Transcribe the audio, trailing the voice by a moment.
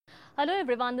Hello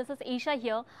everyone, this is Isha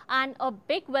here and a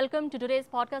big welcome to today's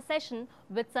podcast session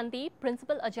with Sandeep,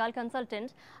 Principal Agile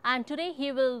Consultant, and today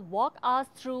he will walk us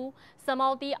through some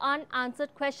of the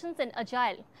unanswered questions in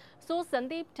Agile. So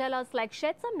Sandeep, tell us,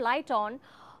 shed some light on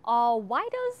why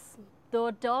does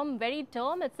the very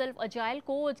term itself, Agile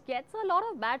Coach, gets a lot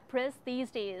of bad press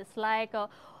these days?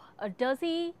 Does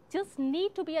he just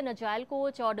need to be an Agile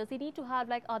coach, or does he need to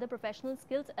have other professional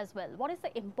skills as well? What is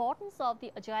the importance of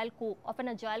the an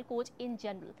Agile coach in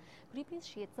general? Could you please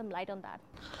shed some light on that?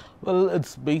 Well,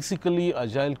 it's basically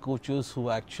Agile coaches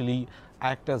who actually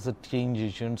act as a change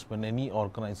agents when any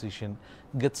organization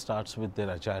starts with their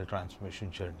Agile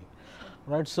transformation journey,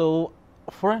 right? So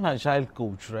for an Agile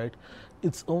coach, right,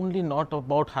 it's only not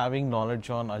about having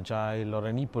knowledge on Agile or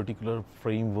any particular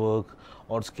framework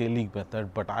or scaling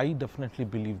method, but I definitely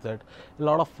believe that a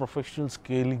lot of professional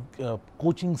scaling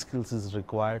coaching skills is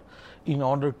required in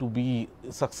order to be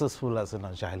successful as an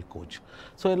Agile coach.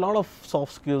 So a lot of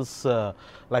soft skills,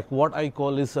 like what I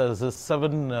call is as a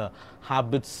 7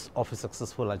 habits of a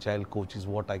successful Agile coach is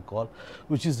what I call,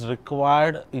 which is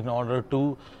required in order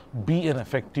to be an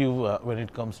effective when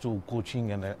it comes to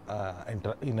coaching and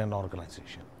in an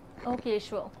organization. Okay,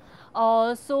 sure.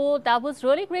 So that was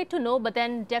really great to know, but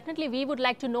then definitely we would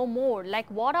like to know more.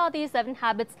 What are these 7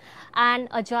 habits an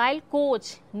Agile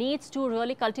coach needs to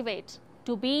really cultivate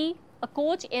to be a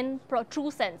coach in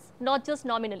true sense, not just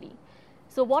nominally?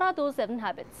 So what are those 7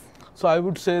 habits? So I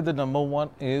would say the number 1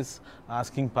 is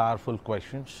asking powerful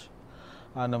questions.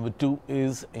 Number 2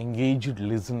 is engaged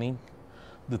listening.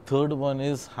 The third one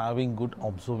is having good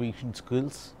observation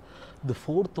skills. The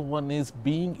fourth one is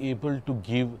being able to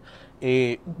give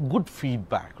a good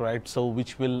feedback, right? So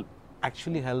which will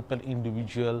actually help an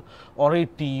individual or a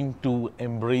team to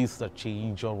embrace the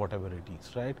change or whatever it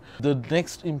is, right? The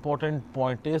next important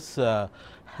point is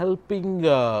helping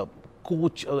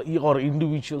coach or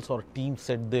individuals or teams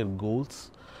set their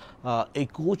goals. A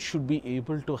coach should be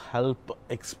able to help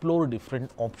explore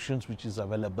different options which is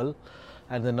available.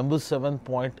 And the number 7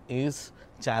 point is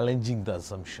challenging the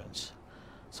assumptions.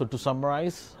 So to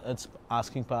summarize, it's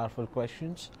asking powerful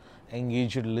questions,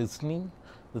 engaged listening.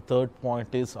 The third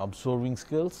point is observing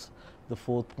skills. The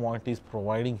fourth point is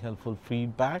providing helpful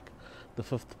feedback. The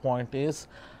fifth point is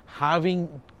having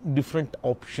different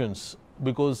options,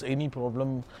 because any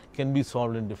problem can be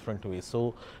solved in different ways.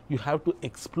 So you have to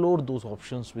explore those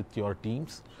options with your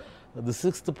teams. The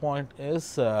sixth point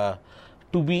is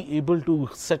to be able to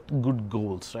set good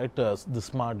goals, right? The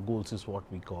SMART goals is what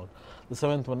we call. The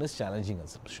 7th one is challenging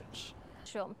assumptions.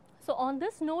 Sure. So on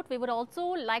this note, we would also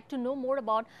like to know more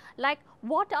about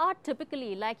what are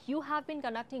typically, you have been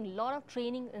conducting a lot of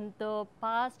training in the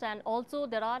past, and also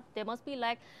there must be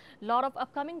a lot of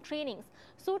upcoming trainings.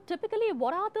 So typically,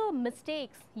 what are the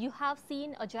mistakes you have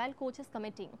seen Agile coaches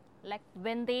committing,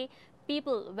 when they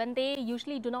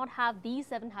usually do not have these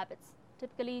 7 habits,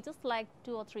 typically just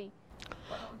 2 or 3?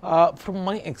 From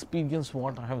my experience,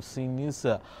 what I have seen is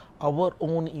our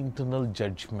own internal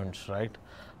judgments, right?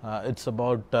 It's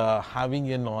about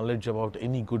having a knowledge about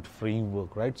any good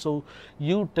framework, right? So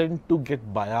you tend to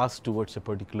get biased towards a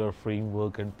particular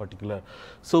framework and particular.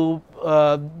 So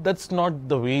that's not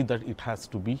the way that it has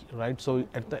to be, right? So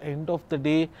at the end of the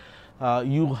day,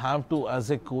 you have to,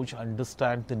 as a coach,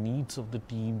 understand the needs of the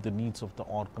team, the needs of the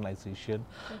organization,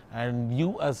 and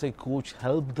you as a coach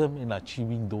help them in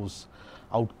achieving those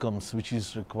outcomes which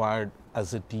is required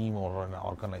as a team or an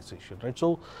organization, right?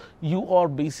 So you are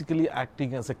basically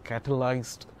acting as a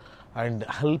catalyst and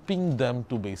helping them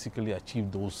to basically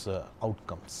achieve those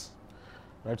outcomes,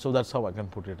 right? So that's how I can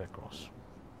put it across.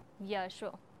 Yeah,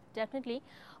 sure, definitely.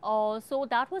 So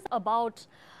that was about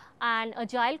an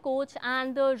Agile coach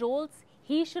and the roles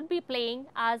he should be playing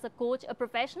as a coach, a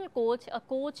professional coach, a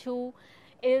coach who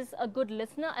is a good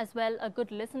listener as well, a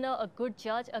good listener, a good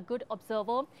judge, a good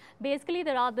observer. Basically,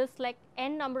 there are this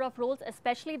n number of roles,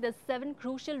 especially the 7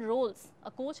 crucial roles a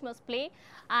coach must play.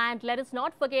 And let us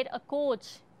not forget, a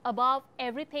coach, above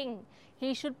everything,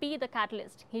 he should be the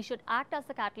catalyst. He should act as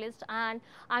the catalyst, and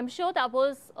I'm sure that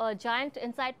was a giant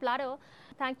insight platter.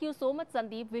 Thank you so much,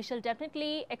 Sandeep. We shall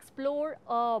definitely explore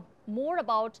more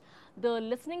about the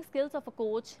listening skills of a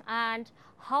coach and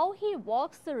how he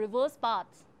walks the reverse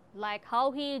paths,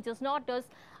 how he just not does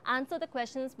answer the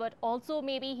questions, but also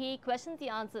maybe he questions the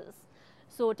answers.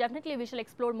 So definitely we shall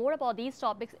explore more about these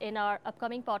topics in our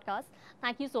upcoming podcast.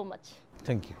 Thank you so much.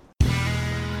 Thank you.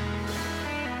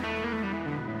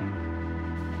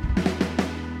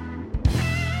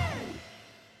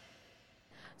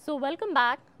 So welcome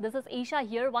back. This is Isha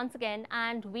here once again,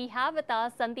 and we have with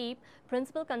us Sandeep,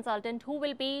 Principal Consultant, who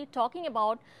will be talking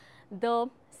about the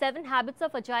 7 habits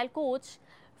of Agile coach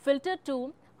filtered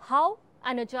to how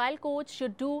an agile coach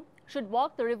should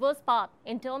walk the reverse path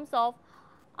in terms of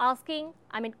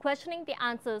questioning the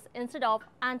answers instead of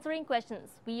answering questions.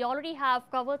 We already have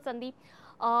covered, Sandeep,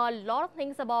 a lot of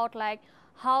things about like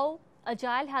how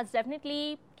Agile has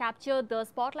definitely captured the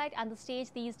spotlight and the stage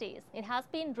these days. It has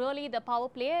been really the power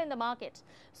player in the market.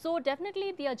 So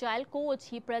definitely the Agile coach,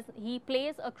 he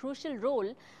plays a crucial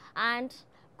role, and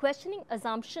questioning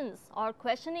assumptions or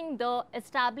questioning the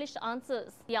established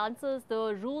answers,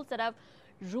 the rules that have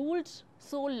ruled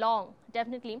so long,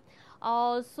 definitely.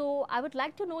 So I would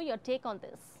like to know your take on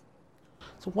this.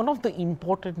 So one of the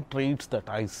important traits that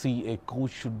I see a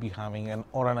coach should be having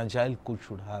or an agile coach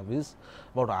should have is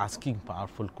about asking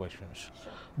powerful questions.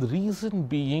 Sure. The reason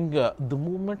being, the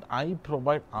moment I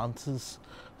provide answers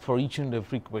for each and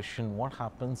every question, what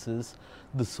happens is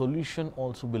the solution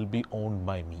also will be owned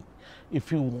by me.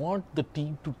 If you want the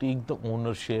team to take the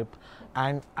ownership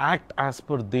and act as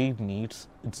per their needs,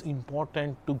 it's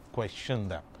important to question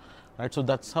them. Right? So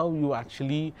that's how you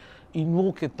actually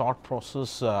invoke a thought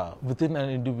process within an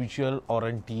individual or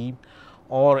a team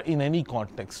or in any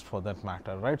context for that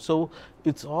matter, right? So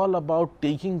it's all about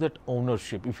taking that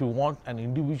ownership. If you want an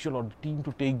individual or the team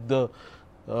to take the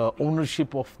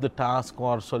ownership of the task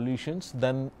or solutions,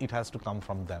 then it has to come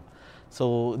from them.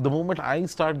 So the moment I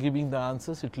start giving the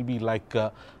answers, it will be like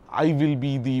I will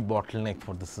be the bottleneck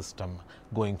for the system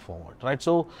going forward, right?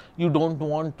 So you don't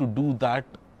want to do that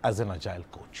as an agile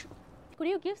coach. Could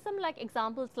you give some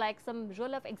examples, like some real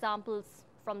life examples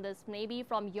from this, maybe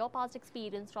from your past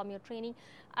experience, from your training?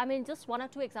 I mean, just one or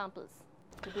two examples.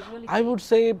 Really I would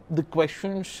say the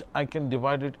questions, I can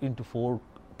divide it into 4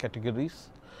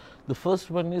 categories. The first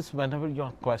one is, whenever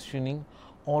you're questioning,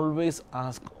 always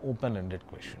ask open-ended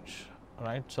questions,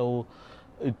 right? So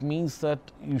it means that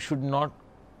you should not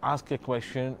ask a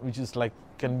question which is like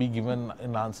can be given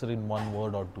an answer in 1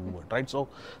 word or 2 words, right? So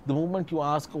the moment you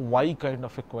ask why kind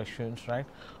of a questions, right?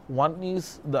 One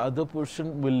is the other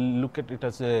person will look at it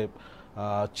as a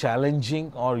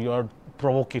challenging, or you're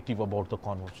provocative about the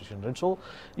conversation, right? So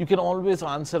you can always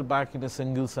answer back in a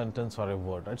single sentence or a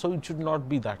word, right? So it should not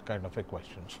be that kind of a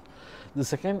questions. The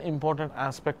second important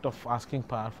aspect of asking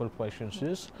powerful questions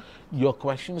is your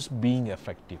questions being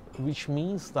effective, which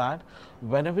means that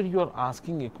whenever you are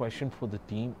asking a question for the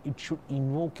team, it should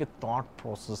invoke a thought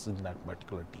process in that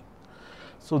particular team.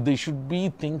 So they should be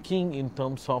thinking in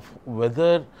terms of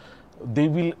whether they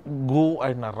will go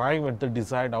and arrive at the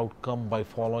desired outcome by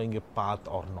following a path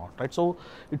or not, right? So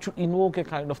it should invoke a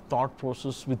kind of thought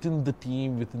process within the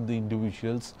team, within the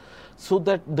individuals, so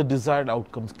that the desired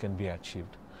outcomes can be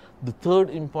achieved. The third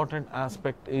important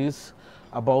aspect is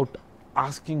about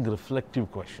asking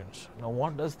reflective questions. Now,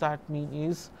 what does that mean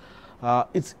is,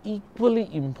 it's equally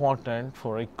important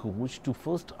for a coach to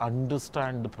first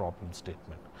understand the problem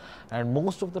statement. And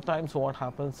most of the times what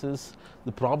happens is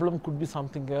the problem could be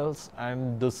something else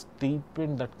and the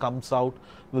statement that comes out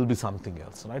will be something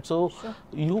else, right? So sure,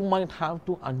 you might have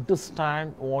to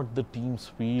understand what the teams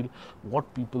feel,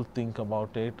 what people think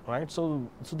about it, right? So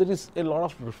there is a lot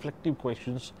of reflective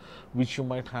questions which you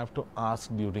might have to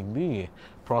ask during the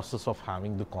process of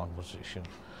having the conversation.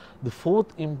 The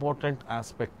fourth important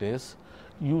aspect is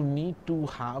you need to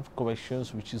have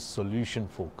questions which is solution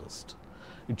focused.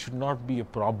 It should not be a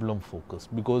problem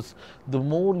focused, because the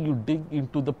more you dig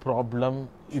into the problem,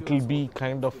 it will be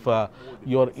kind of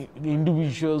your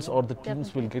individuals or the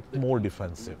teams will get more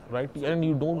defensive, right? And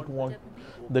you don't want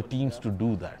the teams to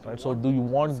do that, right? So do you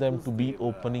want them to be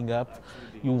opening up?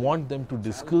 You want them to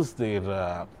discuss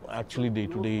their actually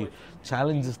day-to-day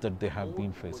challenges that they have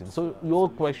been facing. So your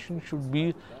question should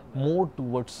be more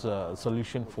towards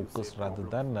solution focused rather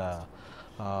than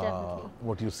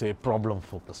what you say problem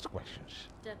focused questions.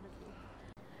 Definitely.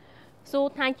 So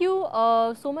thank you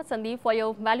so much, Sandeep, for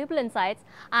your valuable insights,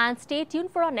 and stay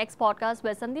tuned for our next podcast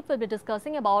where Sandeep will be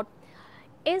discussing about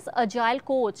is an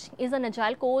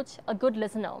agile coach a good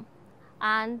listener,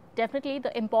 and definitely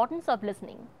the importance of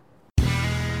listening.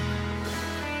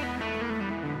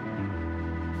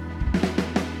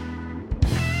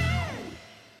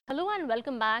 Hello and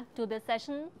welcome back to this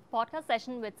podcast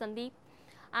session with Sandeep.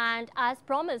 And as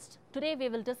promised, today we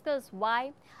will discuss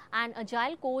why an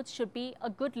agile coach should be a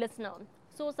good listener.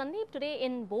 So Sandeep, today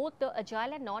in both the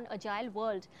agile and non-agile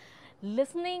world,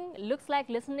 listening looks like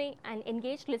listening, and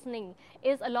engaged listening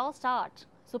is a lost art.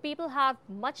 So people have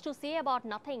much to say about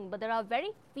nothing, but there are very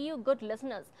few good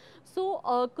listeners.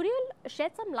 So could you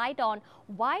shed some light on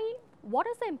what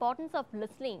is the importance of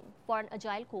listening for an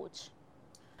agile coach?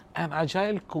 An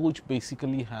agile coach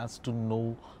basically has to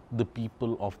know the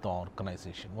people of the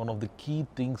organization. One of the key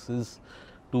things is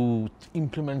to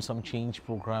implement some change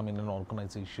program in an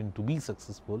organization to be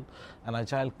successful, an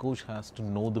agile coach has to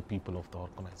know the people of the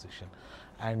organization.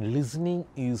 And listening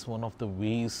is one of the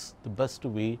ways, the best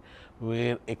way,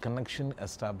 where a connection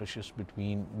establishes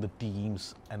between the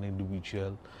teams, an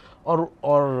individual, or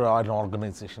an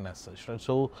organization as such, right?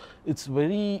 So it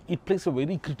plays a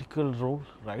very critical role,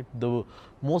 right? The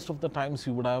most of the times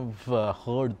you would have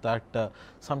heard that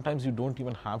sometimes you don't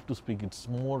even have to speak. It's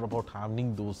more about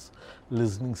having those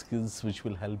listening skills which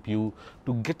will help you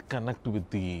to get connect with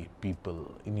the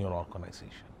people in your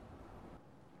organization.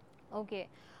 Okay.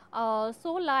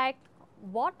 So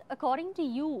what according to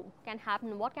you can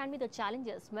happen? What can be the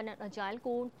challenges when an agile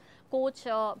coach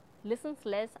listens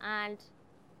less and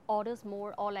orders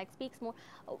more, or speaks more?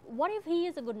 What if he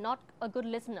is not a good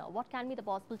listener? What can be the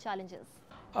possible challenges?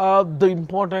 The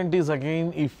important is,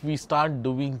 again, if we start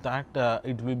doing that,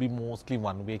 it will be mostly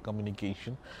one-way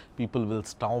communication. People will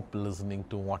stop listening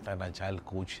to what an agile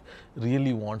coach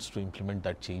really wants to implement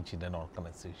that change in an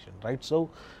organization, right? So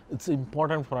it's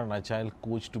important for an agile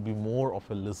coach to be more of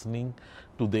a listening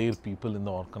to their people in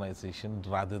the organization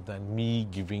rather than me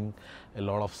giving a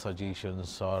lot of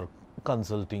suggestions or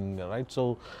consulting, right?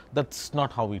 So that's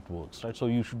not how it works, right? So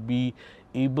you should be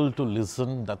able to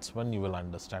listen. That's when you will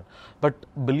understand. But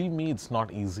believe me, it's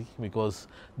not easy, because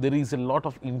there is a lot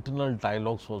of internal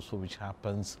dialogues also which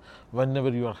happens whenever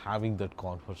you are having that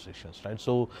conversations, right?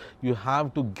 So you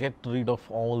have to get rid of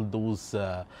all those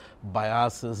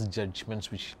biases,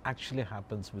 judgments which actually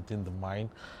happens within the mind,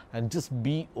 and just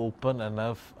be open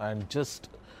enough and just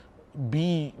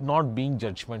be not being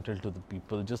judgmental to the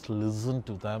people, just listen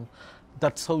to them.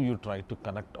 That's how you try to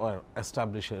connect or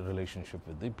establish a relationship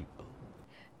with the people.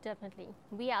 Definitely.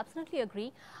 We absolutely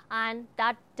agree. And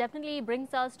that definitely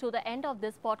brings us to the end of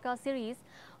this podcast series.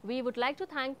 We would like to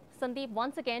thank Sandeep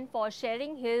once again for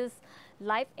sharing his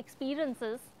life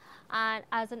experiences and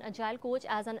as an agile coach,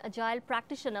 as an agile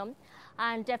practitioner.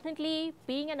 And definitely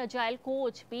being an agile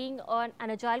coach, being an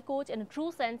agile coach in a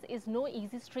true sense is no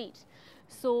easy street.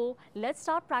 So let's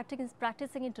start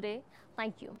practicing it today.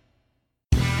 Thank you.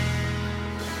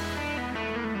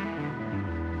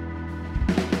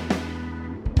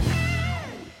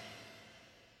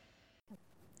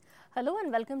 Hello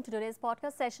and welcome to today's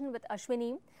podcast session with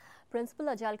Ashwini, Principal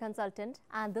Agile Consultant,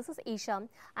 and this is Isha.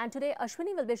 And today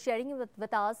Ashwini will be sharing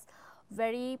with us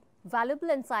very valuable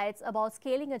insights about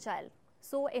scaling Agile.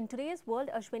 So in today's world,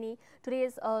 Ashwini,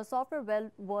 today's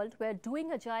software world where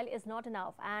doing Agile is not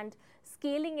enough and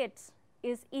scaling it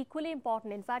is equally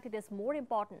important. In fact, it is more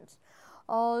important.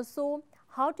 So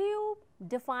how do you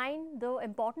define the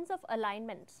importance of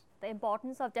alignment? The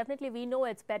importance of, definitely we know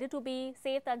it's better to be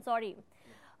safe than sorry.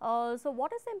 So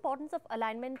what is the importance of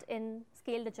alignment in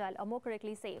scaled Agile, or more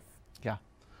correctly, SAFe? Yeah.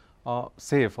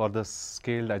 SAFe, or the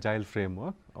Scaled Agile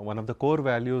Framework, one of the core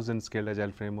values in Scaled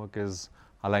Agile Framework is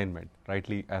alignment,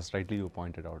 as rightly you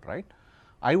pointed out, right?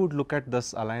 I would look at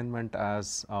this alignment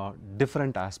as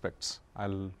different aspects.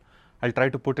 I'll try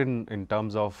to put in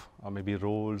terms of maybe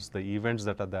roles, the events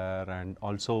that are there, and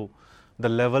also the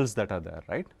levels that are there,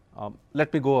 right?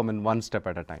 Let me go one step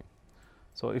at a time.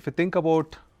 So if you think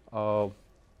about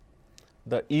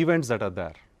the events that are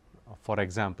there, for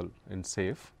example, in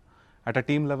SAFe, at a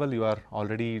team level, you are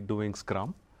already doing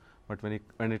Scrum, but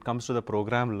when it comes to the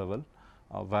program level,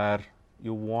 where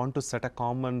you want to set a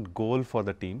common goal for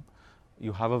the team,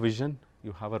 you have a vision,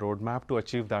 you have a roadmap to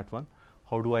achieve that one.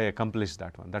 How do I accomplish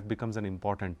that one? That becomes an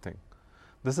important thing.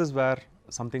 This is where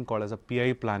something called as a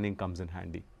PI planning comes in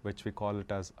handy, which we call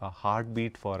it as a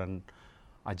heartbeat for an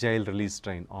agile release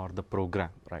train or the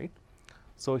program, right?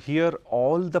 So here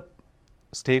all the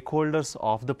stakeholders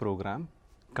of the program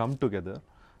come together,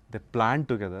 they plan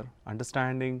together,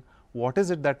 understanding what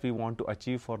is it that we want to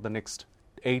achieve for the next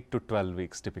 8 to 12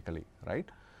 weeks typically, right?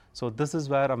 So this is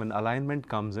where alignment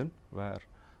comes in, where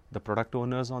the product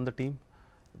owners on the team,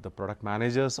 the product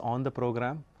managers on the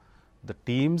program, the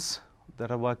teams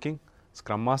that are working,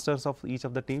 scrum masters of each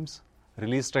of the teams,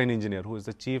 release train engineer who is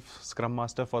the chief scrum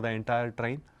master for the entire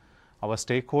train, our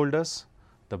stakeholders,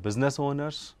 the business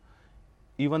owners,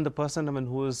 even the person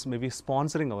who is maybe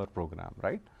sponsoring our program,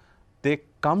 right? They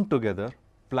come together,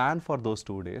 plan for those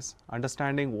 2 days,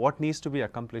 understanding what needs to be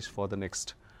accomplished for the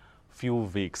next few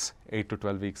weeks, 8 to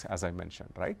 12 weeks, as I mentioned,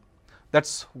 right?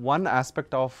 That's one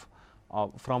aspect of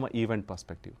from an event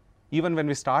perspective. Even when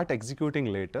we start executing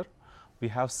later, we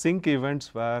have sync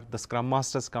events where the scrum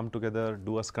masters come together,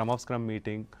 do a scrum of scrum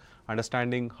meeting,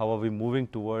 understanding how are we moving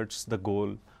towards the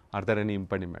goal, are there any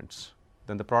impediments.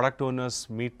 Then the product owners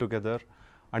meet together,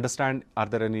 understand are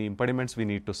there any impediments we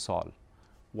need to solve.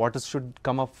 What should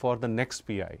come up for the next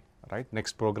PI, right?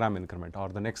 Next program increment or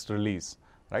the next release.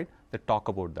 right? They talk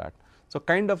about that. So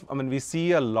kind of, I mean, we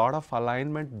see a lot of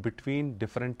alignment between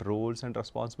different roles and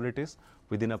responsibilities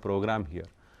within a program here.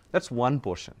 That's one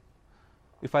portion.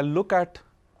 If I look at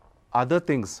other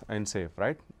things in SAFe,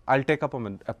 right, I'll take up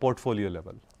a portfolio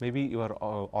level. Maybe your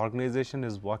organization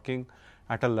is working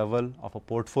at a level of a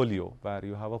portfolio where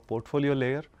you have a portfolio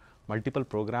layer, multiple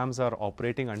programs are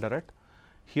operating under it.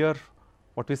 Here,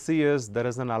 what we see is there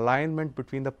is an alignment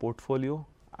between the portfolio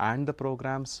and the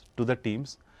programs to the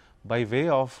teams by way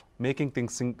of making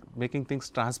things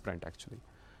transparent actually.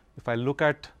 If I look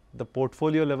at the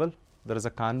portfolio level, there is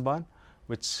a Kanban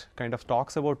which kind of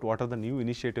talks about what are the new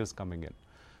initiatives coming in.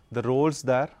 The roles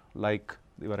there, like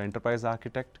your enterprise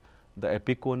architect, the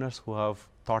epic owners who have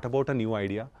thought about a new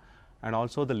idea, and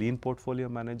also the lean portfolio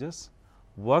managers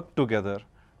work together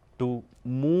to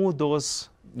move those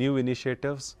new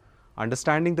initiatives,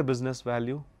 understanding the business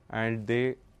value, and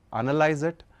they analyze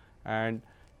it and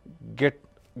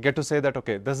get to say that,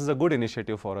 okay, this is a good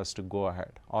initiative for us to go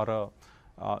ahead, or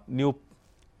a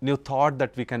new thought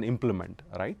that we can implement,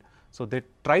 right? So they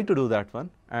try to do that one,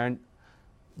 and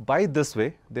by this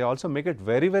way, they also make it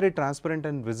very, very transparent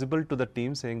and visible to the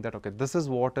team, saying that, okay, this is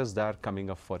what is there coming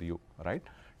up for you, right?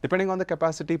 Depending on the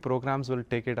capacity, programs will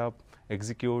take it up,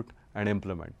 execute, and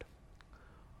implement.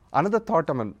 Another thought,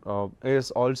 I mean,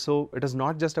 is also, it is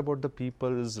not just about the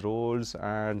people's roles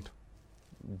and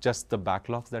just the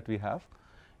backlogs that we have,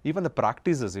 even the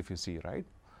practices, if you see, right?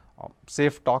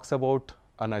 SAFe talks about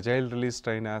an agile release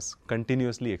train as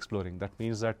continuously exploring. That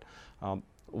means that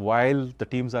while the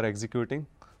teams are executing,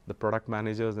 the product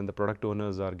managers and the product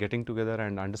owners are getting together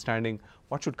and understanding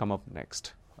what should come up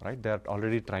next, right? They are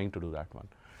already trying to do that one.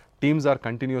 Teams are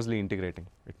continuously integrating.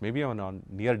 It may be on a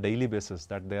near daily basis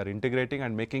that they are integrating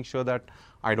and making sure that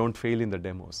I don't fail in the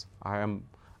demos. I'm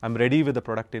ready with the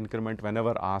product increment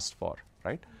whenever asked for,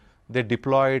 right? They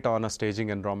deploy it on a staging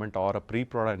environment or a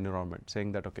pre-product environment,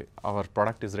 saying that, okay, our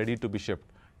product is ready to be shipped.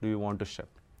 Do you want to ship?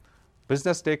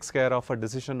 Business takes care of a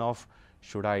decision of,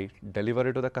 should I deliver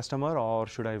it to the customer or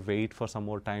should I wait for some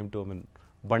more time to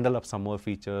bundle up some more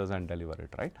features and deliver it,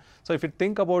 right? So if you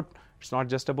think about, it's not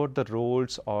just about the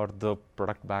roles or the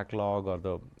product backlog or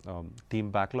the team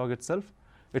backlog itself,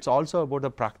 it's also about the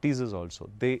practices also.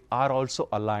 They are also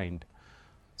aligned.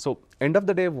 So end of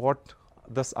the day, what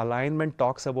this alignment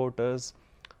talks about is,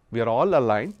 we are all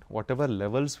aligned, whatever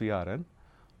levels we are in,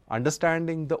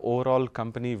 understanding the overall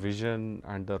company vision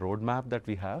and the roadmap that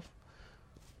we have,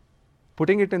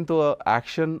 putting it into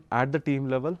action at the team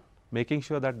level, making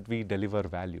sure that we deliver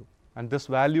value. And this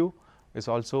value is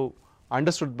also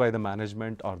understood by the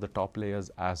management or the top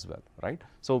layers as well, right?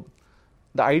 So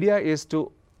the idea is to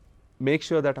make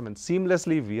sure that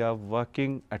seamlessly we are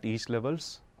working at each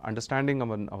levels, understanding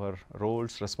our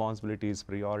roles, responsibilities,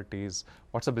 priorities,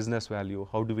 what's the business value,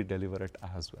 how do we deliver it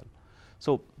as well.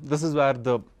 So this is where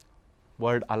the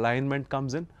word alignment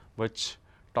comes in, which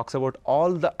talks about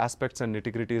all the aspects and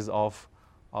nitty-gritties of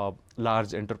a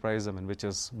large enterprise, which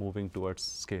is moving towards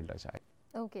scaled agile.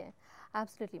 Okay,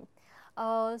 absolutely.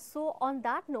 So on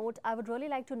that note, I would really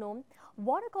like to know,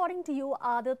 what according to you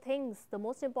are the things, the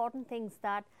most important things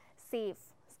that SAFe,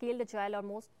 scaled agile, or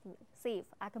most SAFe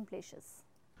accomplishes?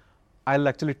 I'll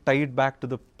actually tie it back to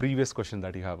the previous question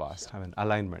that you have asked,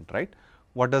 alignment, right?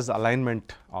 What does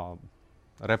alignment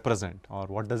represent, or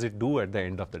what does it do at the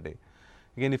end of the day?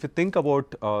 Again, if you think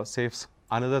about SAFe's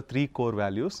another 3 core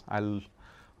values,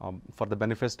 for the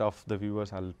benefit of the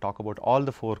viewers, I'll talk about all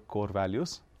the 4 core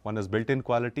values. One is built-in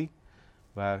quality,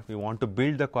 where we want to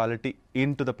build the quality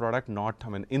into the product, not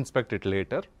inspect it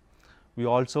later. We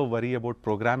also worry about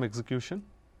program execution.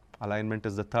 Alignment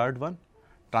is the 3rd one,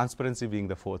 transparency being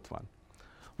the 4th one.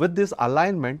 With this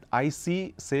alignment, I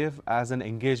see SAFe as an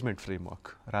engagement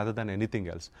framework rather than anything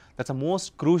else. That's the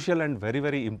most crucial and very,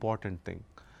 very important thing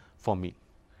for me.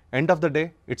 End of the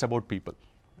day, it's about people.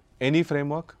 Any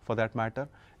framework for that matter,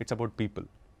 it's about people.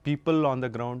 People on the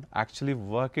ground actually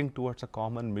working towards a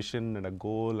common mission and a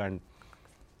goal and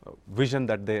vision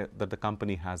that the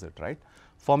company has it, right?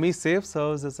 For me, SAFe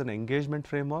serves as an engagement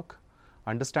framework,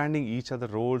 understanding each other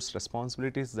roles,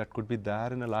 responsibilities that could be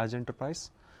there in a large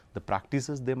enterprise, the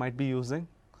practices they might be using.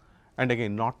 And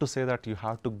again, not to say that you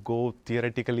have to go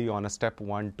theoretically on a step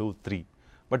 1, 2, 3,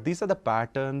 but these are the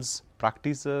patterns,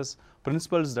 practices,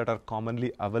 principles that are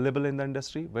commonly available in the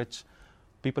industry, which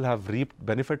people have reaped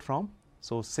benefit from.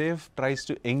 So SAFe tries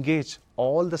to engage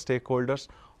all the stakeholders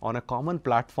on a common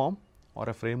platform or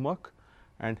a framework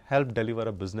and help deliver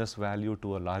a business value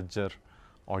to a larger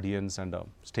audience and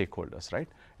stakeholders, right?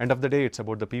 End of the day, it's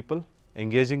about the people,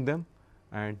 engaging them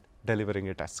and delivering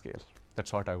it at scale.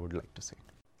 That's what I would like to say.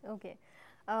 Okay.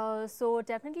 So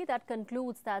definitely that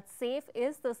concludes that SAFe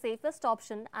is the safest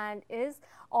option and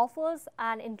offers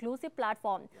an inclusive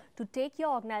platform to take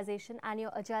your organization and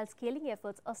your agile scaling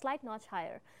efforts a slight notch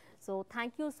higher. So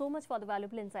thank you so much for the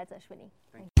valuable insights, Ashwini.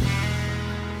 Thank you.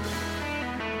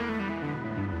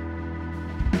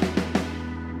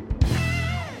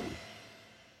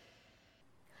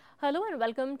 Hello and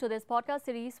welcome to this podcast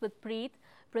series with Preet,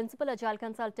 Principal Agile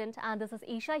Consultant, and this is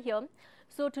Isha here.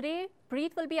 So today,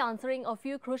 Preet will be answering a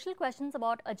few crucial questions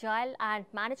about Agile and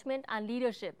management and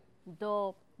leadership,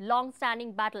 the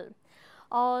long-standing battle.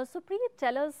 So Preet,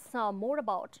 tell us more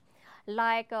about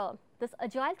this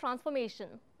Agile transformation.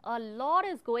 A lot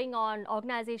is going on.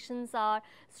 Organizations are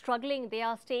struggling. They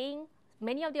are staying.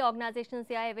 Many of the organizations,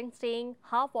 they are even staying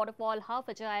half waterfall, half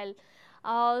Agile.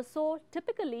 So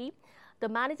typically, the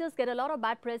managers get a lot of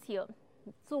bad press here.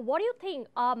 So what do you think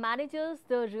are managers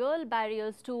the real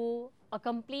barriers to a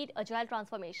complete agile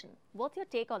transformation? What's your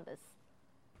take on this?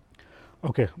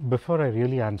 Okay, before I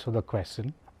really answer the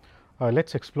question,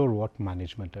 let's explore what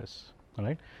management is, all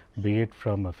right? Be it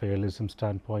from a fairlism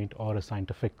standpoint or a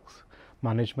scientific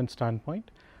management standpoint,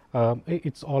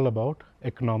 it's all about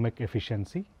economic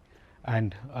efficiency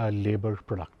and labor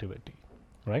productivity,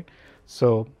 right?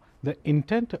 So the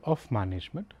intent of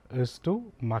management is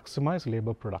to maximize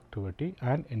labor productivity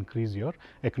and increase your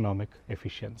economic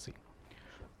efficiency.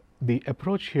 The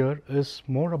approach here is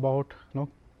more about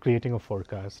creating a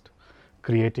forecast,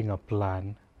 creating a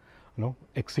plan,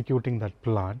 executing that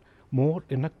plan more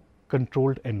in a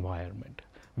controlled environment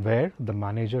where the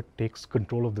manager takes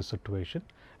control of the situation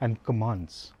and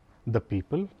commands the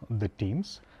people, the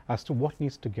teams as to what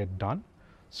needs to get done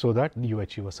so that you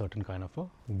achieve a certain kind of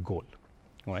a goal.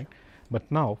 Right. But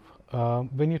now,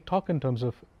 when you talk in terms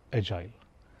of agile,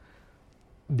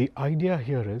 the idea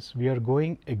here is we are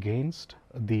going against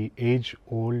the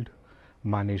age-old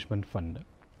management fundamental,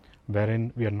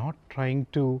 wherein we are not trying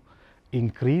to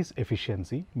increase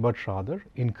efficiency, but rather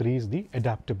increase the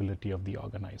adaptability of the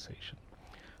organization.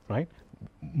 Right.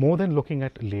 More than looking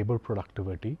at labor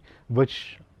productivity,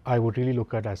 which I would really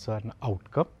look at as an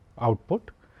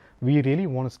output, we really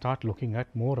want to start looking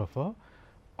at more of a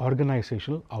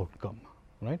organizational outcome,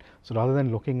 right? So rather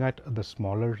than looking at the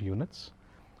smaller units,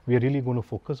 we are really going to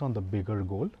focus on the bigger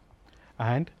goal,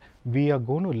 and we are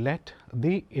going to let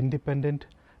the independent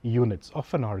units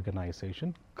of an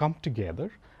organization come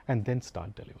together and then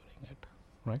start delivering it,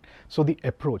 right? So the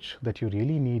approach that you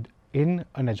really need in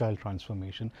an agile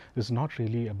transformation is not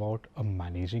really about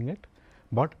managing it,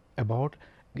 but about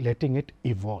letting it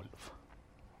evolve,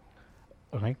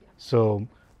 right? So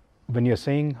when you're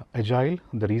saying agile,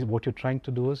 what you're trying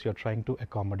to do is you're trying to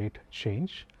accommodate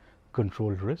change,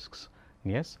 control risks,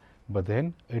 yes, but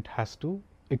then it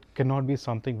cannot be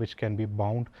something which can be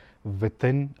bound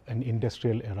within an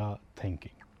industrial era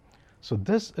thinking. So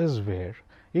this is where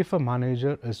if a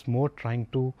manager is more trying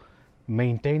to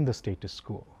maintain the status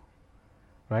quo,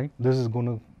 right, this is going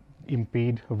to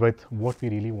impede with what we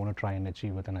really want to try and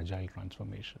achieve with an agile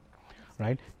transformation.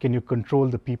 Right? Can you control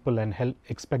the people and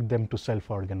expect them to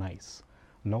self-organize?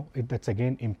 No, that's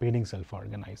again impeding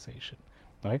self-organization,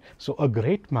 right? So a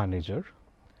great manager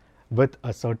with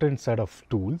a certain set of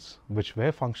tools which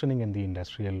were functioning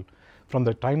in from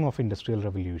the time of industrial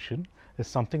revolution is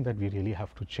something that we really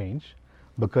have to change,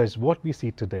 because what we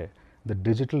see today, the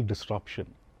digital disruption,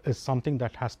 is something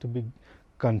that has to be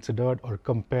considered or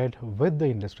compared with the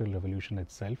industrial revolution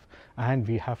itself, and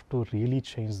we have to really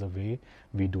change the way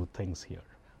we do things here.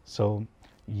 So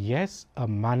yes, a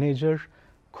manager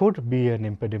could be an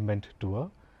impediment to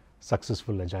a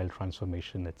successful agile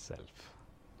transformation itself.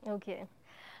 Okay.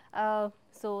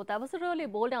 So that was a really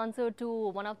bold answer to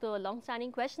one of the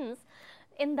long-standing questions.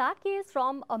 In that case,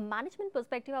 from a management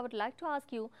perspective, I would like to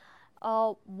ask you,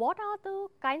 what are the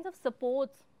kinds of support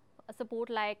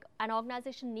like an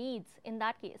organization needs in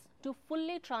that case to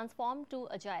fully transform to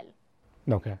agile?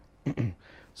 Okay.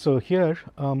 So here,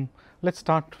 let's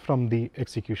start from the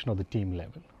execution of the team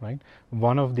level, right?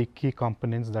 One of the key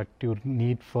components that you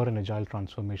need for an agile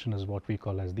transformation is what we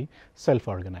call as the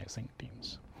self-organizing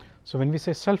teams. So when we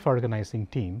say self-organizing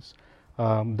teams,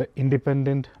 the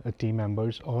independent team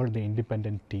members or the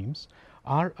independent teams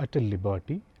are at a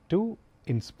liberty to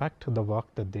inspect the work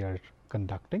that they are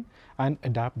conducting and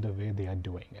adapt the way they are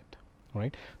doing it,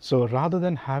 right? So rather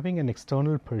than having an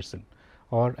external person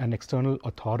or an external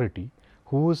authority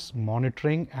who is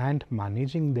monitoring and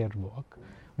managing their work,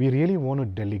 we really want to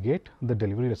delegate the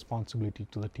delivery responsibility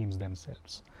to the teams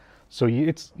themselves. So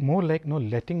it's more like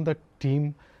letting the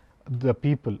team, the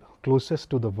people closest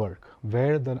to the work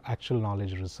where the actual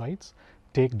knowledge resides,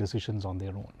 take decisions on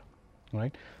their own,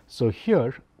 right? So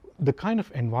here the kind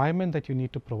of environment that you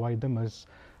need to provide them is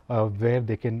where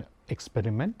they can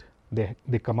experiment.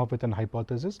 They come up with an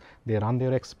hypothesis, they run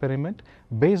their experiment,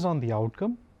 based on the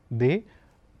outcome they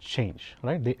change,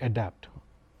 right? They adapt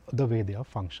the way they are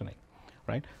functioning,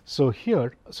 right? So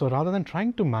here, so rather than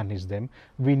trying to manage them,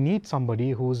 we need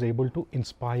somebody who is able to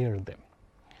inspire them,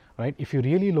 right? If you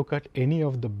really look at any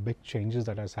of the big changes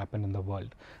that has happened in the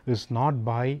world, it's not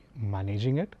by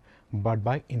managing it, but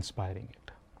by inspiring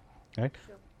it, right?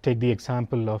 Sure. Take the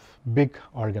example of big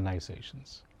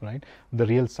organizations, right? The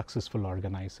real successful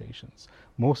organizations.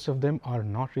 Most of them are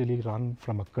not really run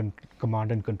from a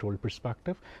command and control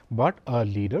perspective, but a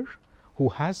leader who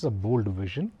has a bold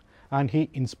vision and he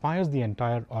inspires the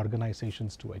entire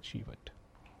organizations to achieve it,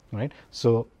 right?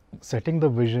 So setting the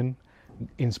vision,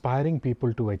 inspiring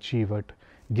people to achieve it,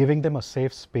 giving them a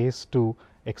safe space to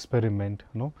experiment,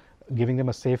 giving them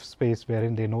a safe space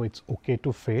wherein they know it's okay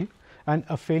to fail. And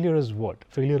a failure is what?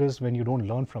 Failure is when you don't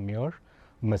learn from your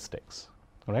mistakes,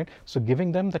 right? So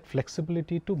giving them that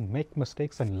flexibility to make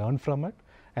mistakes and learn from it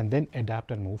and then adapt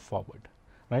and move forward,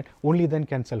 right? Only then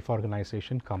can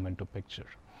self-organization come into picture.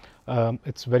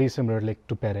 It's very similar like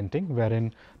to parenting,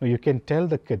 wherein you can tell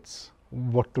the kids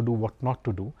what to do, what not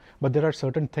to do, but there are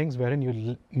certain things wherein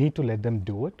you need to let them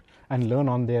do it and learn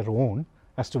on their own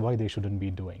as to why they shouldn't be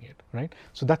doing it, right?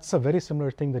 So that's a very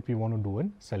similar thing that we want to do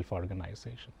in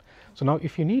self-organization. So now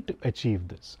if you need to achieve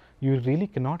this, you really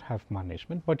cannot have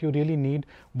management, but you really need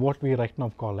what we right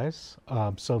now call as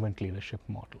servant leadership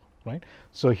model, right?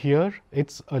 So here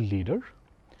it's a leader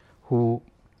who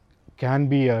can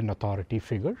be an authority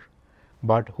figure,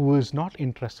 but who is not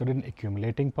interested in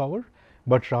accumulating power,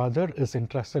 but rather is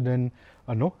interested in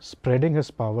spreading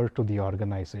his power to the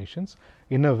organizations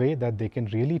in a way that they can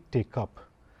really take up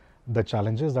the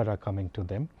challenges that are coming to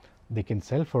them. They can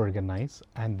self-organize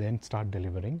and then start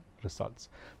delivering results.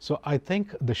 So I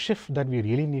think the shift that we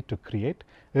really need to create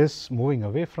is moving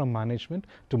away from management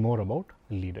to more about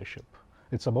leadership.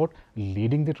 It's about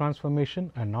leading the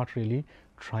transformation and not really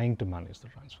trying to manage the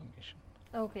transformation.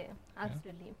 Okay,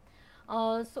 absolutely.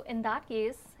 So in that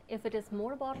case, if it is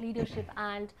more about leadership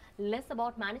and less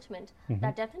about management,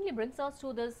 that definitely brings us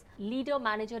to this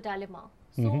leader-manager dilemma.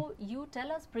 So you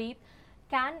tell us, Preet,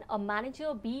 can a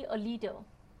manager be a leader?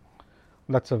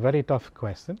 That's a very tough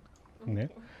question. Okay.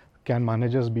 Can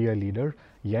managers be a leader?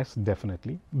 Yes,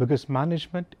 definitely, because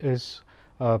management is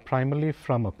primarily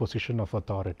from a position of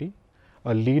authority.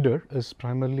 A leader is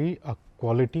primarily a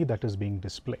quality that is being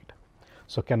displayed.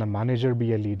 So can a manager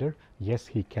be a leader? Yes,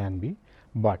 he can be,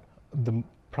 but the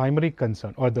primary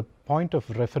concern or the point of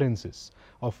references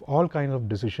of all kinds of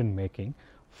decision making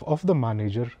of the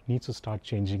manager needs to start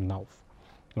changing now,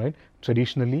 right?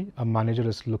 Traditionally, a manager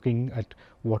is looking at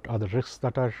what are the risks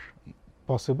that are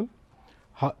possible,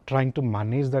 trying to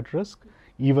manage that risk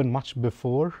even much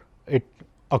before it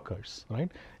occurs, right?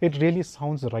 It really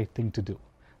sounds the right thing to do.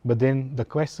 But then the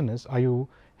question is, are you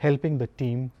helping the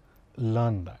team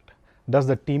learn that? Does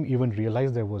the team even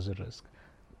realize there was a risk?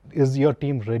 Is your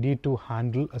team ready to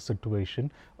handle a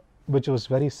situation which was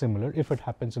very similar if it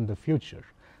happens in the future,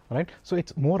 right? So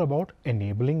it's more about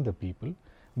enabling the people,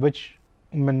 which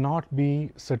may not be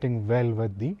sitting well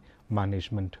with the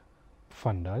management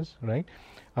funders, right?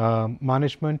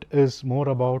 Management is more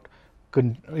about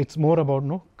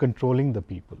controlling the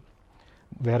people,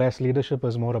 whereas leadership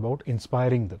is more about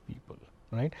inspiring the people,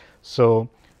 right? So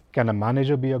can a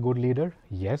manager be a good leader?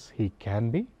 Yes, he can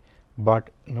be, but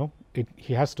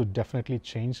he has to definitely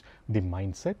change the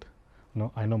mindset.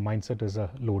 I know mindset is a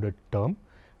loaded term,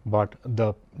 but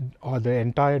the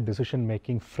entire decision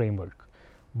making framework,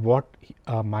 what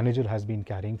a manager has been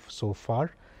carrying so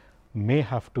far, may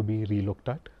have to be relooked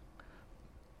at,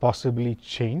 possibly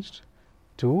changed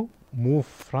to move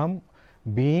from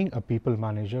being a people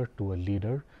manager to a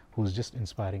leader who's just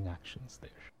inspiring actions there.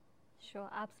 Sure,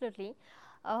 absolutely.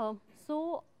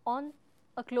 So on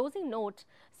a closing note,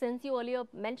 since you earlier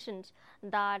mentioned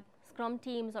that Scrum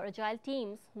teams or Agile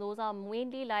teams, those are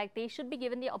mainly like they should be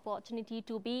given the opportunity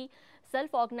to be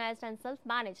self-organized and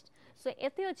self-managed. So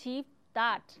if they achieve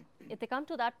that, if they come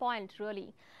to that point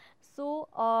really, so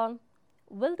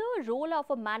will the role of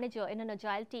a manager in an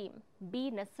Agile team be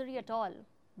necessary at all?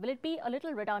 Will it be a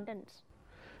little redundant?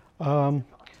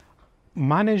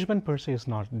 Management per se is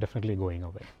not definitely going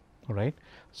away, right?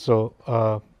 So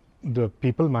the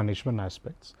people management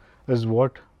aspects is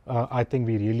what I think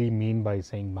we really mean by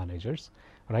saying managers,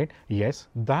 right? Yes,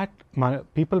 that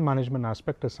people management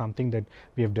aspect is something that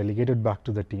we have delegated back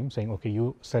to the team, saying, okay,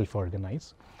 you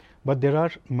self-organize. But there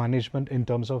are management in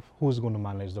terms of who's going to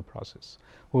manage the process,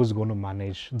 who's going to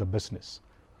manage the business,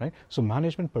 right? So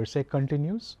management per se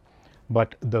continues,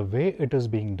 but the way it is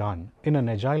being done in an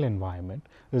agile environment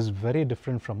is very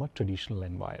different from a traditional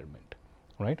environment,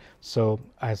 right? So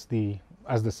as the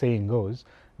saying goes,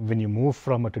 when you move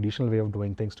from a traditional way of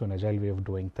doing things to an agile way of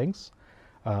doing things,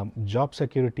 job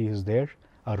security is there,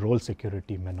 a role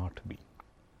security may not be,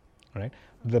 right?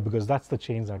 Because that's the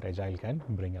change that agile can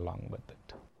bring along with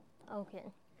it. Okay,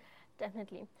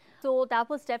 definitely. So that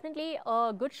was definitely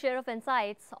a good share of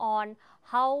insights on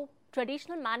how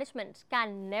traditional management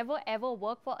can never ever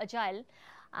work for agile,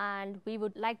 and we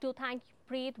would like to thank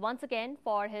Preet once again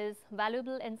for his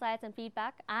valuable insights and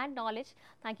feedback and knowledge.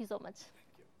 Thank you so much.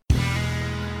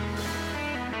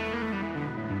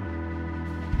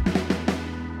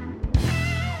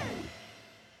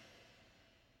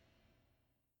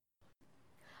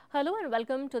 Hello and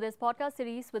welcome to this podcast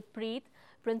series with Preet,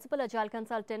 Principal Agile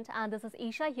Consultant, and this is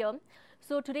Isha here.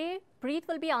 So today, Preet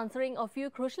will be answering a few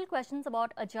crucial questions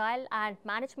about Agile and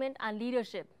management and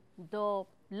leadership, the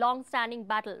long-standing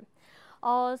battle.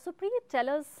 So Preet, tell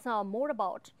us more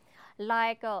about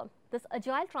this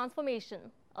Agile transformation.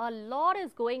 A lot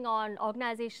is going on.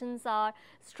 Organizations are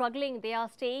struggling. They are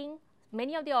staying.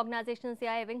 Many of the organizations, they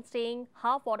are even staying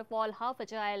half waterfall, half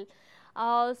Agile.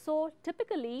 So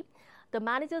typically, the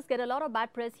managers get a lot of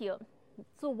bad press here.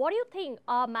 So what do you think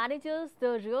are managers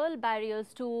the real barriers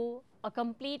to a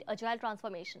complete agile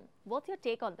transformation? What's your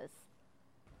take on this?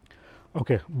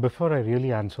 Okay, before I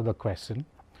really answer the question,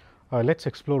 let's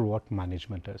explore what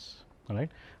management is, all right?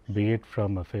 Be it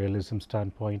from a fairlism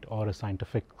standpoint or a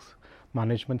scientific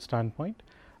management standpoint,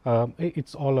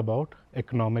 it's all about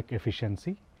economic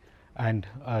efficiency and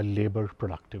labor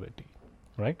productivity,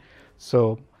 right?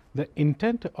 So the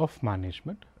intent of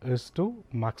management is to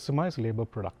maximize labor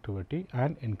productivity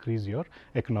and increase your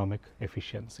economic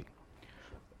efficiency.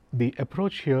 The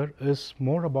approach here is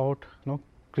more about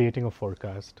creating a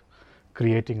forecast,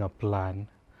 creating a plan,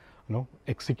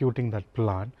 executing that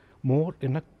plan more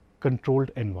in a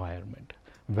controlled environment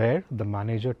where the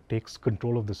manager takes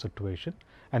control of the situation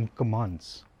and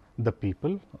commands the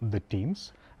people, the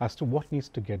teams as to what needs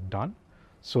to get done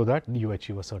so that you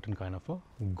achieve a certain kind of a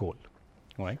goal.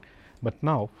 Right. But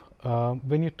now,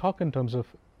 when you talk in terms of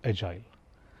agile,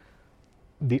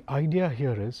 the idea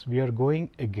here is we are going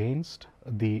against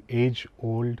the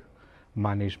age-old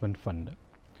management fundamental,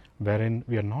 wherein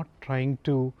we are not trying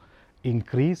to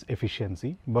increase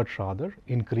efficiency, but rather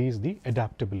increase the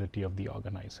adaptability of the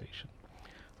organization.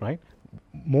 Right.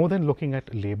 More than looking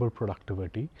at labor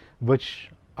productivity, which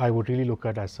I would really look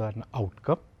at as an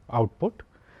output,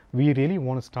 we really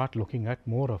want to start looking at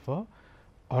more of a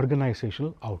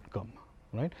organizational outcome,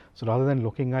 right? So rather than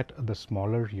looking at the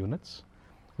smaller units,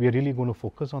 we are really going to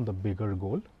focus on the bigger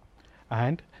goal,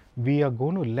 and we are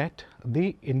going to let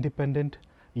the independent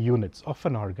units of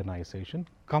an organization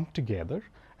come together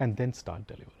and then start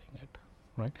delivering it,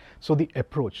 right? So the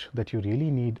approach that you really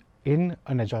need in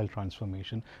an agile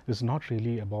transformation is not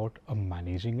really about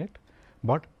managing it,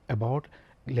 but about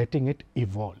letting it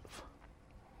evolve,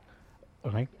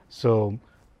 right? So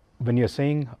when you're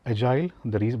saying agile,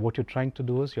 what you're trying to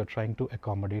do is you're trying to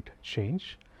accommodate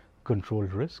change, control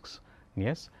risks,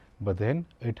 yes, but then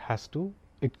it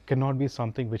cannot be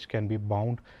something which can be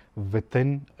bound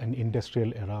within an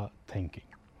industrial era thinking.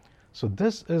 So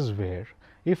this is where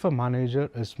if a manager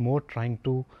is more trying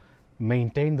to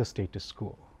maintain the status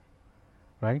quo,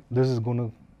 right, this is going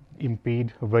to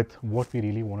impede with what we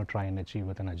really want to try and achieve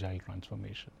with an agile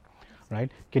transformation. Right?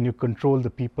 Can you control the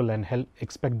people and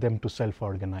expect them to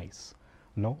self-organize?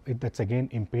 No, that's again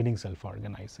impeding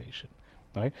self-organization,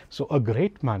 right? So a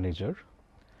great manager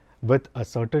with a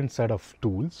certain set of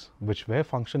tools which were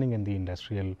functioning in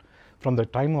the from the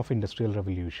time of industrial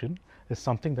revolution is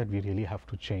something that we really have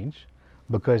to change,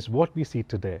 because what we see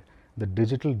today, the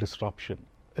digital disruption,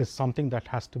 is something that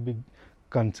has to be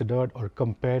considered or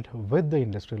compared with the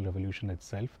industrial revolution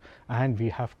itself, and we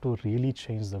have to really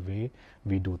change the way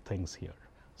we do things here.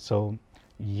 So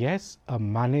yes, a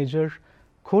manager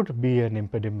could be an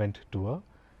impediment to a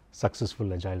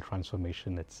successful agile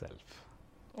transformation itself.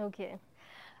 Okay.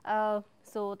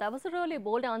 So that was a really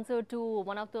bold answer to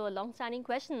one of the long-standing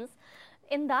questions.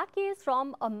 In that case,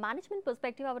 from a management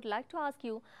perspective, I would like to ask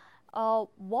you,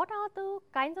 what are the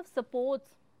kinds of support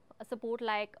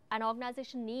like an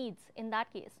organization needs in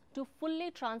that case to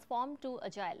fully transform to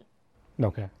agile?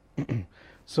 Okay.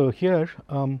 So here,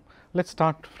 let's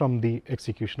start from the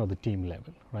execution of the team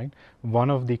level, right?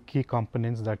 One of the key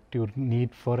components that you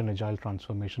need for an agile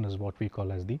transformation is what we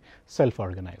call as the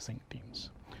self-organizing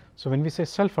teams. So when we say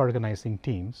self-organizing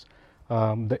teams,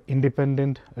 the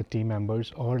independent team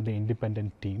members or the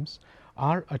independent teams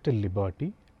are at a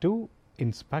liberty to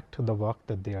inspect the work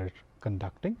that they are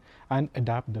conducting and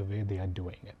adapt the way they are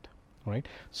doing it, right?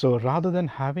 So rather than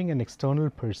having an external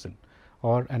person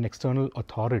or an external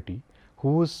authority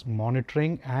who is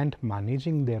monitoring and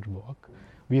managing their work,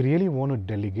 we really want to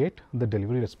delegate the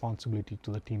delivery responsibility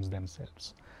to the teams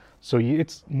themselves. So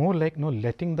it's more like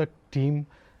letting the team,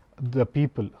 the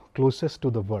people closest to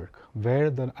the work, where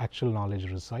the actual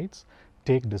knowledge resides,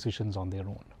 take decisions on their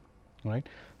own, right?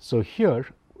 So here,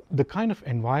 the kind of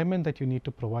environment that you need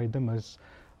to provide them is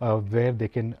where they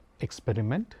can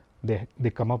experiment. They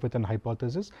come up with an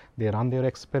hypothesis, they run their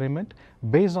experiment,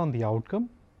 based on the outcome,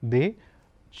 they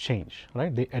change,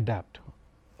 right? They adapt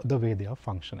the way they are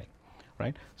functioning,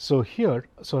 right? So here,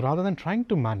 so rather than trying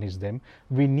to manage them,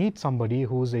 we need somebody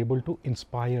who is able to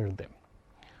inspire them,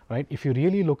 right? If you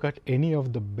really look at any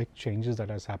of the big changes that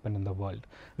has happened in the world,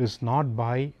 it's not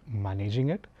by managing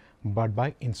it, but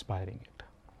by inspiring it,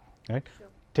 right? Sure.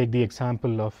 Take the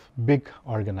example of big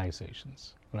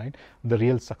organizations, right? The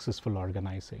real successful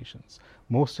organizations.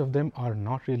 Most of them are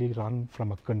not really run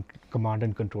from a command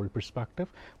and control perspective,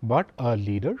 but a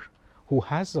leader who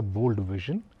has a bold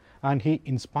vision and he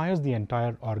inspires the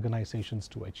entire organizations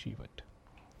to achieve it,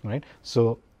 right?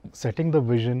 So setting the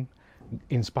vision,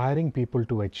 inspiring people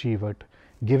to achieve it,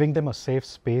 giving them a safe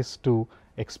space to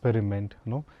experiment,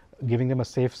 giving them a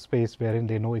safe space wherein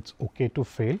they know it's okay to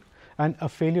fail. And a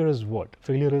failure is what?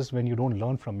 Failure is when you don't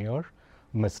learn from your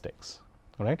mistakes,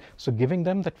 right? So giving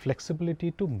them that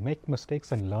flexibility to make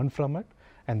mistakes and learn from it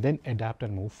and then adapt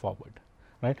and move forward,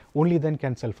 right? Only then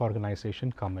can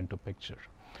self-organization come into picture.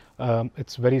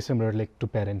 It's very similar like to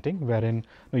parenting, wherein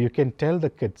you can tell the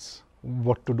kids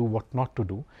what to do, what not to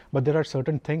do, but there are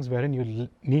certain things wherein you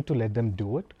need to let them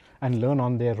do it and learn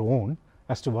on their own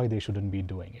as to why they shouldn't be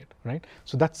doing it, right?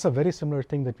 So that's a very similar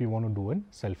thing that we want to do in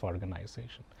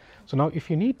self-organization. So now if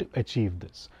you need to achieve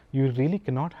this, you really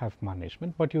cannot have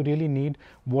management, but you really need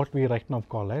what we right now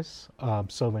call as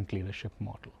servant leadership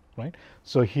model, right?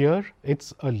 So here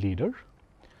it's a leader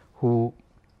who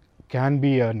can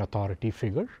be an authority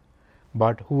figure,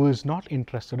 but who is not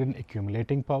interested in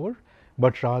accumulating power,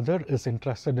 but rather is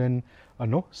interested in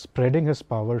spreading his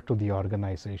power to the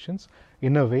organizations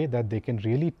in a way that they can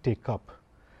really take up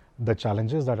the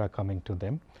challenges that are coming to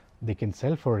them. They can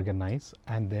self-organize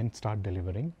and then start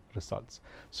delivering results.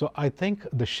 So I think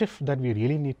the shift that we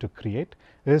really need to create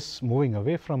is moving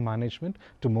away from management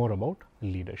to more about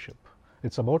leadership.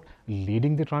 It's about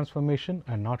leading the transformation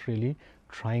and not really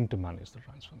trying to manage the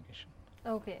transformation.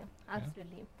 Okay,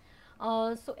 absolutely.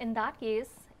 So in that case,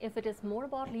 if it is more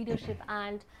about leadership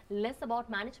and less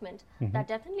about management, that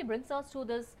definitely brings us to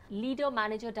this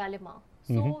leader-manager dilemma.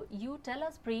 So you tell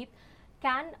us, Preet,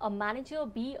 can a manager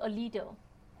be a leader?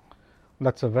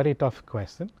 That's a very tough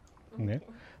question. Okay.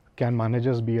 Can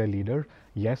managers be a leader?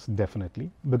 Yes,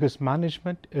 definitely, because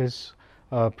management is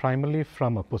primarily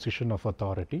from a position of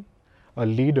authority. A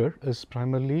leader is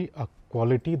primarily a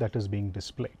quality that is being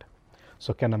displayed.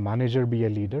 So can a manager be a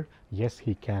leader? Yes,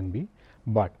 he can be,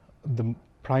 but the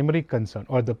primary concern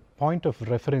or the point of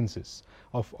references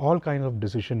of all kind of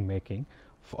decision making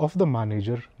of the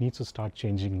manager needs to start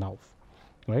changing now,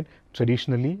 right?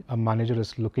 Traditionally, a manager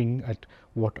is looking at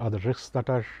what are the risks that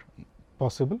are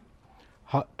possible,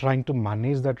 trying to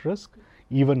manage that risk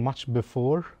even much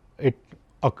before it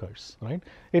occurs, right?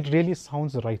 It really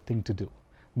sounds the right thing to do.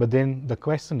 But then the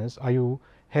question is, are you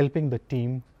helping the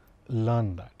team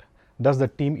learn that? Does the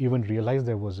team even realize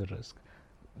there was a risk?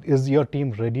 Is your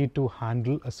team ready to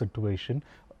handle a situation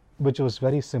which was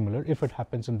very similar if it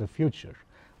happens in the future,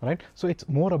 right? So it's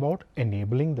more about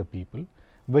enabling the people,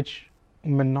 which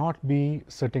may not be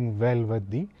sitting well with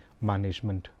the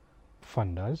management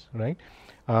funders, right?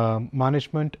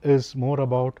 Management is more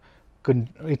about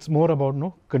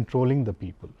controlling the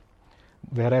people,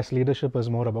 whereas leadership is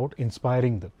more about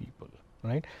inspiring the people,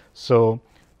 right? So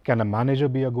can a manager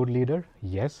be a good leader?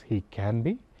 Yes, he can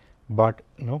be, but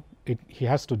he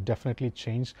has to definitely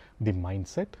change the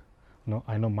mindset.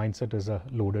 I know mindset is a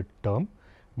loaded term,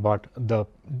 but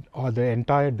the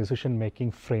entire decision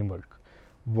making framework,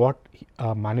 what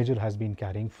a manager has been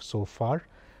carrying so far,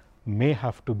 may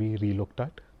have to be relooked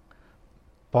at,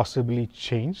 possibly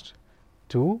changed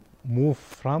to move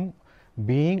from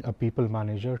being a people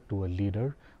manager to a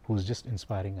leader who's just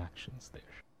inspiring actions there.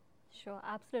 Sure,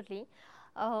 absolutely.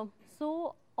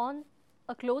 So on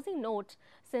a closing note,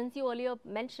 since you earlier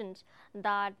mentioned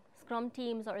that Scrum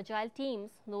teams or Agile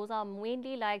teams, those are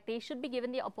mainly like they should be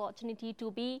given the opportunity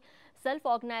to be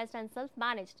self-organized and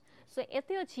self-managed. So if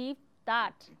they achieve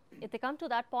that, if they come to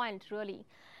that point really,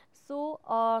 so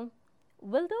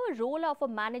will the role of a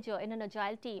manager in an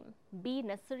Agile team be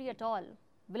necessary at all?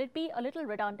 Will it be a little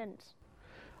redundant?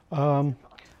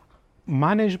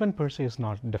 management per se is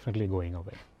not definitely going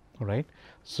away, right?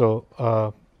 So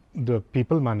the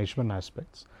people management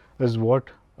aspects is what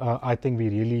I think we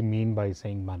really mean by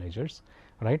saying managers,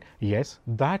 right? Yes,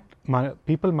 that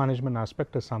people management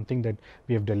aspect is something that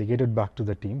we have delegated back to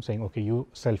the team, saying, okay, you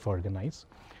self-organize.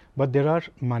 But there are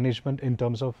management in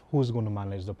terms of who's going to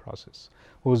manage the process,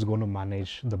 who's going to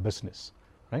manage the business,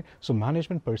 right? So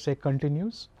management per se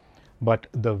continues, but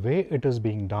the way it is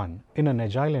being done in an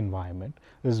agile environment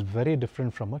is very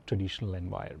different from a traditional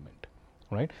environment,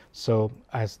 right? So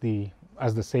as the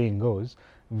saying goes,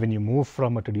 when you move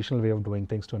from a traditional way of doing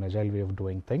things to an agile way of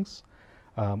doing things,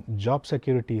 job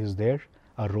security is there,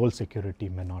 a role security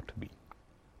may not be,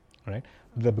 right?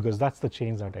 Because that's the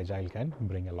change that agile can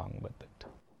bring along with it.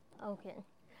 Okay,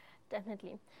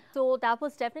 definitely. So that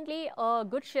was definitely a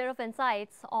good share of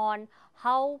insights on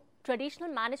how traditional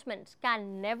management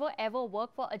can never ever work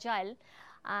for Agile.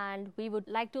 And we would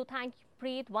like to thank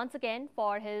Preet once again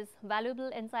for his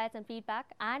valuable insights and feedback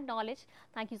and knowledge.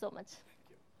 Thank you so much.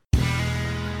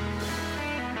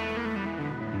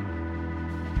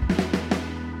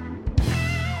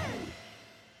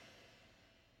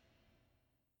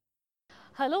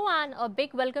 Hello and a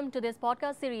big welcome to this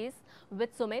podcast series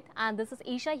with Sumit, and this is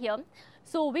Isha here.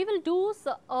 So we will do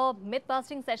a myth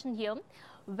busting session here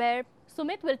where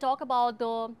Sumit will talk about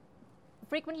the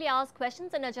frequently asked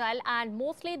questions in Agile and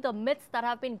mostly the myths that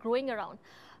have been growing around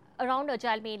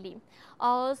Agile mainly.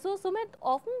 So Sumit,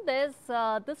 often this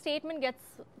statement gets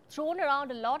thrown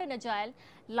around a lot in Agile,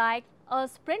 like a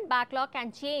sprint backlog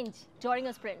can change during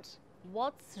a sprint.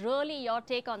 What's really your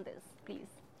take on this, please?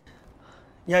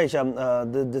 Yeah, Isha,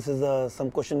 this is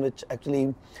some question which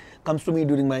actually comes to me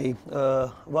during my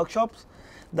workshops,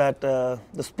 that the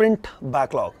sprint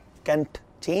backlog can't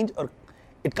change or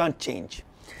it can't change.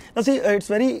 Now see, it's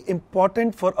very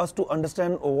important for us to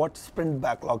understand what sprint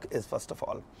backlog is first of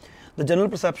all. The general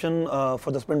perception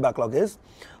for the sprint backlog is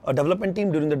a development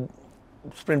team during the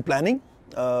sprint planning,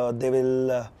 they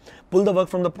will pull the work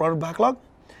from the product backlog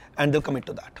and they'll commit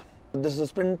to that. This is a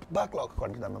sprint backlog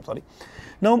according to them, I'm sorry.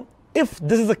 Now, if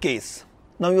this is the case,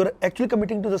 now you're actually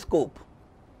committing to the scope.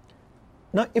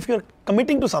 Now, if you're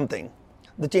committing to something,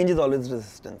 the change is always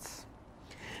resistance.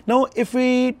 Now, if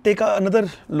we take another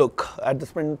look at the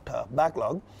sprint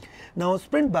backlog, now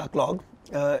sprint backlog,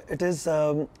 it is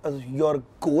your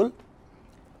goal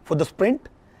for the sprint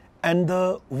and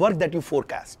the work that you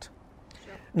forecast.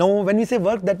 Sure. Now, when we say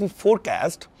work that we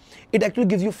forecast, it actually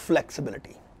gives you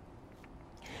flexibility.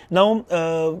 Now,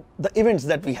 the events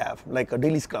that we have, like a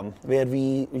daily scrum, where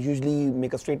we usually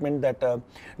make a statement that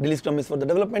daily scrum is for the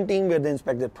development team, where they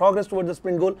inspect their progress towards the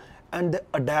sprint goal and they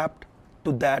adapt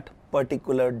to that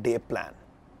particular day plan,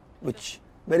 which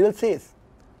very well says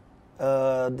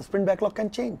the sprint backlog can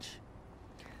change.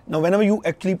 Now, whenever you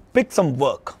actually pick some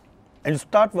work and you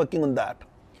start working on that,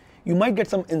 you might get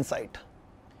some insight.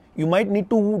 You might need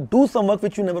to do some work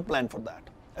which you never planned for that.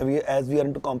 As we are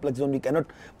into complex zone, we cannot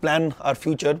plan our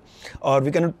future, or we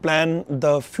cannot plan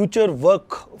the future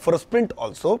work for a sprint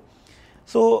also.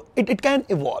 So it can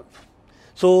evolve.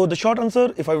 So the short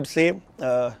answer, if I would say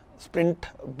sprint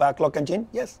backlog can change,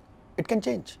 yes, it can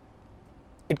change.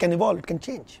 It can evolve, it can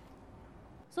change.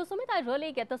 So Sumit, I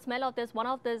really get the smell of this, one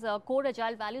of these core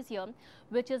Agile values here,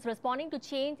 which is responding to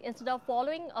change instead of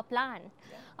following a plan.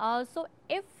 So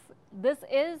if this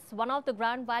is one of the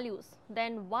grand values,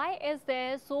 then why is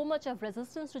there so much of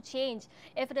resistance to change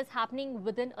if it is happening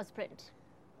within a sprint?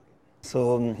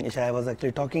 So Isha, I was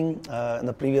actually talking in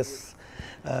the previous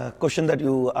question that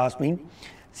you asked me.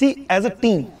 See, as a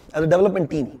team, as a development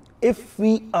team, if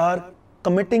we are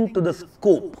committing to the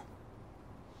scope,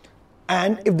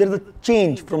 and if there is a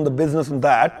change from the business in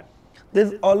that, there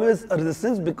is always a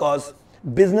resistance because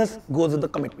business goes with the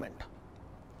commitment.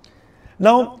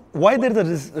 Now, why there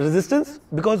is a resistance?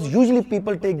 Because usually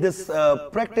people take this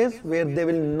practice where they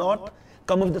will not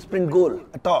come up with the sprint goal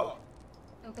at all.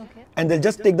 Okay. And they'll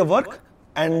just take the work,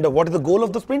 and what is the goal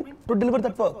of the sprint? To deliver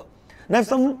that work. Now, if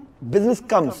some business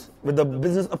comes with a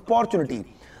business opportunity,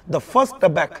 the first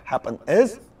step back happen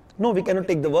is, no, we cannot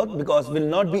take the work because we'll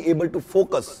not be able to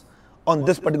focus on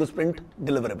this particular sprint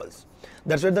deliverables.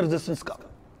 That's where the resistance comes.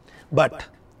 But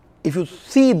if you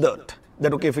see that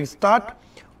okay, if we start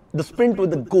the sprint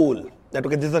with the goal, that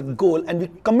okay, this is a goal, and we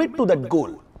commit to that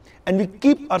goal, and we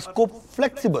keep our scope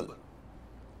flexible,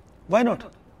 why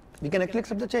not? We can actually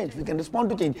accept the change, we can respond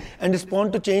to change, and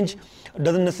respond to change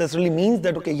doesn't necessarily mean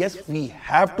that, okay, yes, we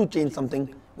have to change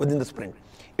something within the sprint.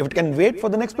 If it can wait for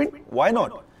the next sprint, why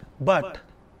not? But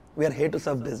we are here to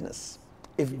serve business.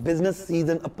 If business sees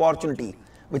an opportunity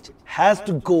which has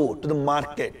to go to the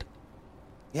market,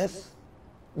 yes,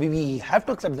 We have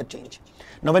to accept the change.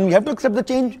 Now when we have to accept the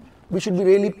change, we should be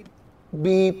really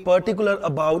be particular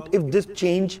about if this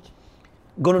change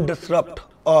going to disrupt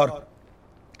or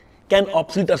can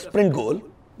obsolete our sprint goal,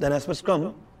 then as per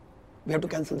Scrum, we have to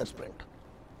cancel that sprint.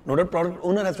 No doubt product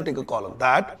owner has to take a call on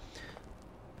that.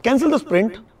 Cancel the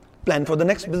sprint, plan for the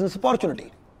next business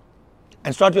opportunity,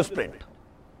 and start your sprint.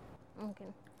 Okay.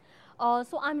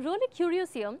 So I'm really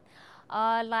curious here,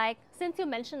 like since you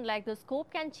mentioned like the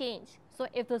scope can change. So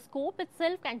if the scope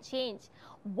itself can change,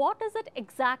 what is it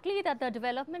exactly that the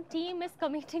development team is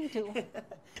committing to?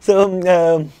 So,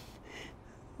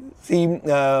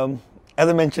 as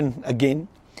I mentioned again,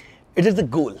 it is the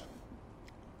goal.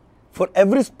 For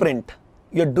every sprint,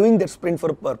 you are doing that sprint for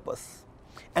a purpose.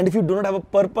 And if you do not have a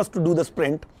purpose to do the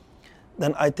sprint,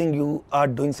 then I think you are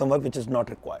doing some work which is not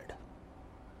required.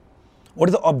 What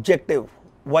is the objective?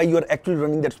 Why you are actually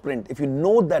running that sprint? If you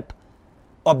know that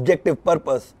objective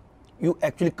purpose, you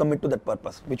actually commit to that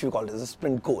purpose, which we call as a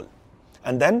sprint goal.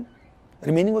 And then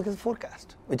remaining work is a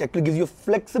forecast, which actually gives you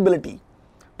flexibility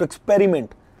to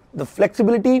experiment, the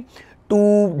flexibility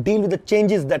to deal with the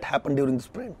changes that happen during the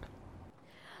sprint.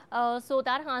 So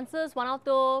that answers one of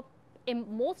the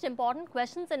most important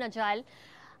questions in Agile.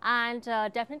 And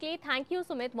definitely thank you,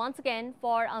 Sumit, once again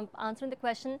for answering the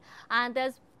question. And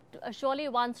there's surely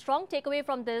one strong takeaway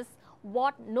from this: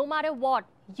 no matter what,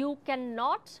 you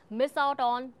cannot miss out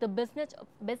on the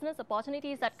business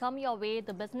opportunities that come your way,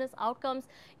 the business outcomes.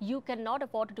 You cannot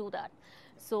afford to do that.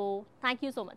 So thank you so much.